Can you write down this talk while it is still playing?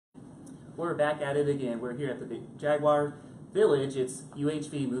We're back at it again. We're here at the Jaguar Village. It's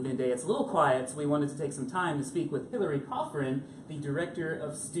UHV Move-In Day. It's a little quiet, so we wanted to take some time to speak with Hilary Kofren, the Director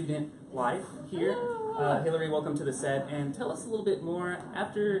of Student Life here. Hilary, welcome to the set, and tell us a little bit more.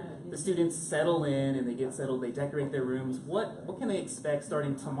 After the students settle in and they get settled, they decorate their rooms, what can they expect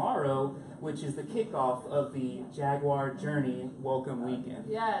starting tomorrow, which is the kickoff of the Jaguar Journey Welcome Weekend?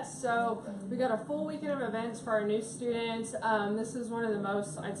 Yes, so we got a full weekend of events for our new students. This is one of the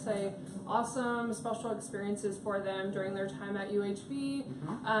most, I'd say, awesome special experiences for them during their time at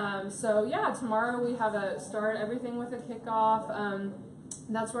UHV. So yeah, tomorrow we have start everything with a kickoff.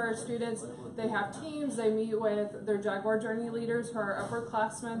 That's where our students, they have teams, they meet with their Jaguar Journey leaders who are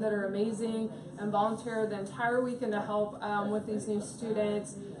upperclassmen that are amazing and volunteer the entire weekend to help with these new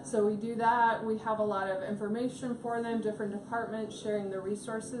students. So we do that. We have a lot of information for them, different departments sharing the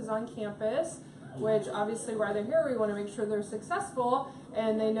resources on campus, which obviously while they're here, we want to make sure they're successful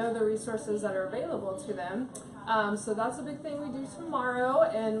and they know the resources that are available to them. So that's a big thing we do tomorrow,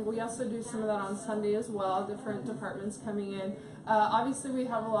 and we also do some of that on Sunday as well, different departments coming in. Obviously we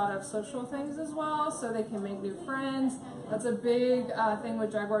have a lot of social things as well, so they can make new friends. That's a big thing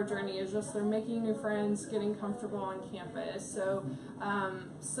with Jaguar Journey, is just they're making new friends, getting comfortable on campus. So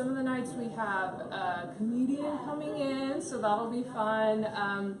some of the nights we have a comedian coming in, so that'll be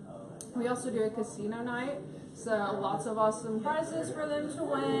fun. We also do a casino night. So lots of awesome prizes for them to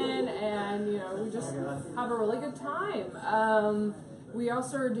win, and we just have a really good time. We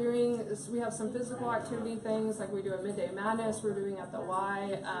also are doing, we have some physical activity things, like we do a midday madness we're doing at the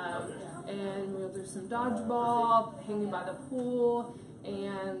Y, and we'll do some dodgeball, hanging by the pool,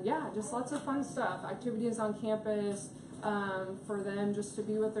 and yeah, just lots of fun stuff. Activities on campus for them just to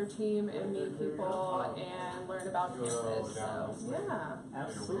be with their team and meet people and learn about campus. So yeah.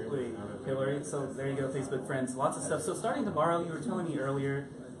 Absolutely, Hilary. So there you go, Facebook friends. Lots of stuff. So starting tomorrow, you were telling me earlier,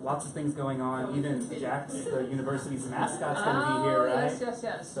 lots of things going on. Even Jack's, the university's mascot's going to be here, right?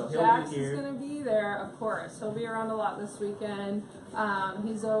 Yes. So Jax is going to be there, of course. He'll be around a lot this weekend.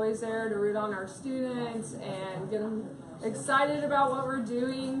 He's always there to root on our students and get them excited about what we're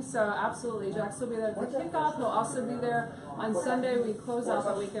doing. So absolutely, Jax will be there for kickoff. He'll also be there on Sunday. We close out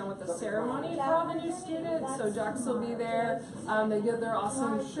the weekend with a ceremony for all the new students. So Jax will be there. They get their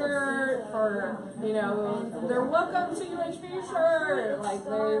awesome shirt for, their welcome to UHV shirt. Like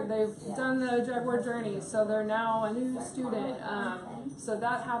they've done the Jaguar Journey, so they're now a new student. So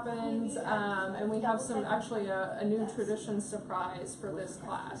that happens, and we have actually a new tradition surprise for this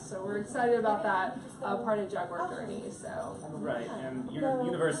class. So we're excited about that part of Jaguar Journey. So. Right, and your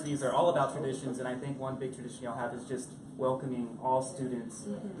universities are all about traditions, and I think one big tradition y'all have is just welcoming all students,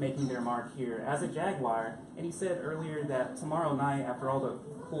 making their mark here as a Jaguar. And you said earlier that tomorrow night, after all the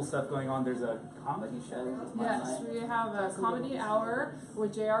cool stuff going on, there's a comedy show? Yes, we have a comedy hour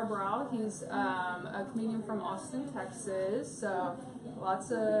with J.R. Brow. He's a comedian from Austin, Texas. So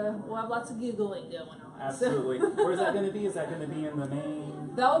we'll have lots of giggling going on. Absolutely. Where's that going to be? Is that going to be in the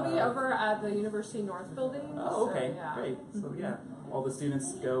main? That will be over at the University North building. Oh, okay. So, yeah. Great. So yeah, all the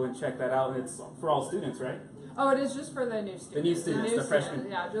students go and check that out, and it's for all students, right? Oh, it is just for the new students. The new students, the freshmen.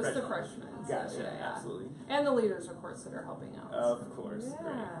 Yeah, just the freshmen. Gotcha, so, yeah. Absolutely. And the leaders, of course, that are helping out. Of course. Yeah.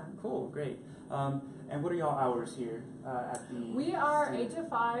 Great. Cool, great. And what are y'all hours here at the... We are 8 to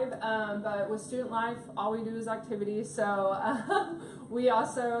 5, but with Student Life, all we do is activities. So we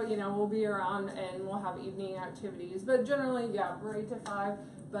also, we'll be around and we'll have evening activities. But generally, yeah, we're 8 to 5.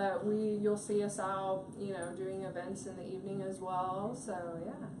 But you'll see us out, doing events in the evening as well. So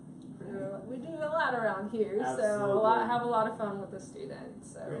yeah. We do a lot around here, Absolutely. So have a lot of fun with the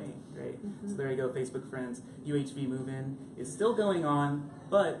students. So. Great. So there you go, Facebook friends. UHV Move-In is still going on,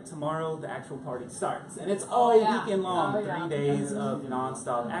 but tomorrow the actual party starts, and it's all weekend long. 3 days of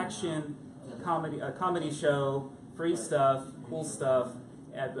nonstop action, a comedy show, free stuff, cool stuff,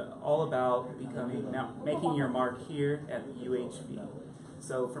 all about making your mark here at UHV.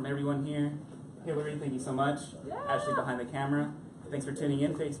 So from everyone here, Hilary, thank you so much. Yeah. Ashley behind the camera. Thanks for tuning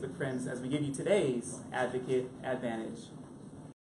in, Facebook friends, as we give you today's Advocate Advantage.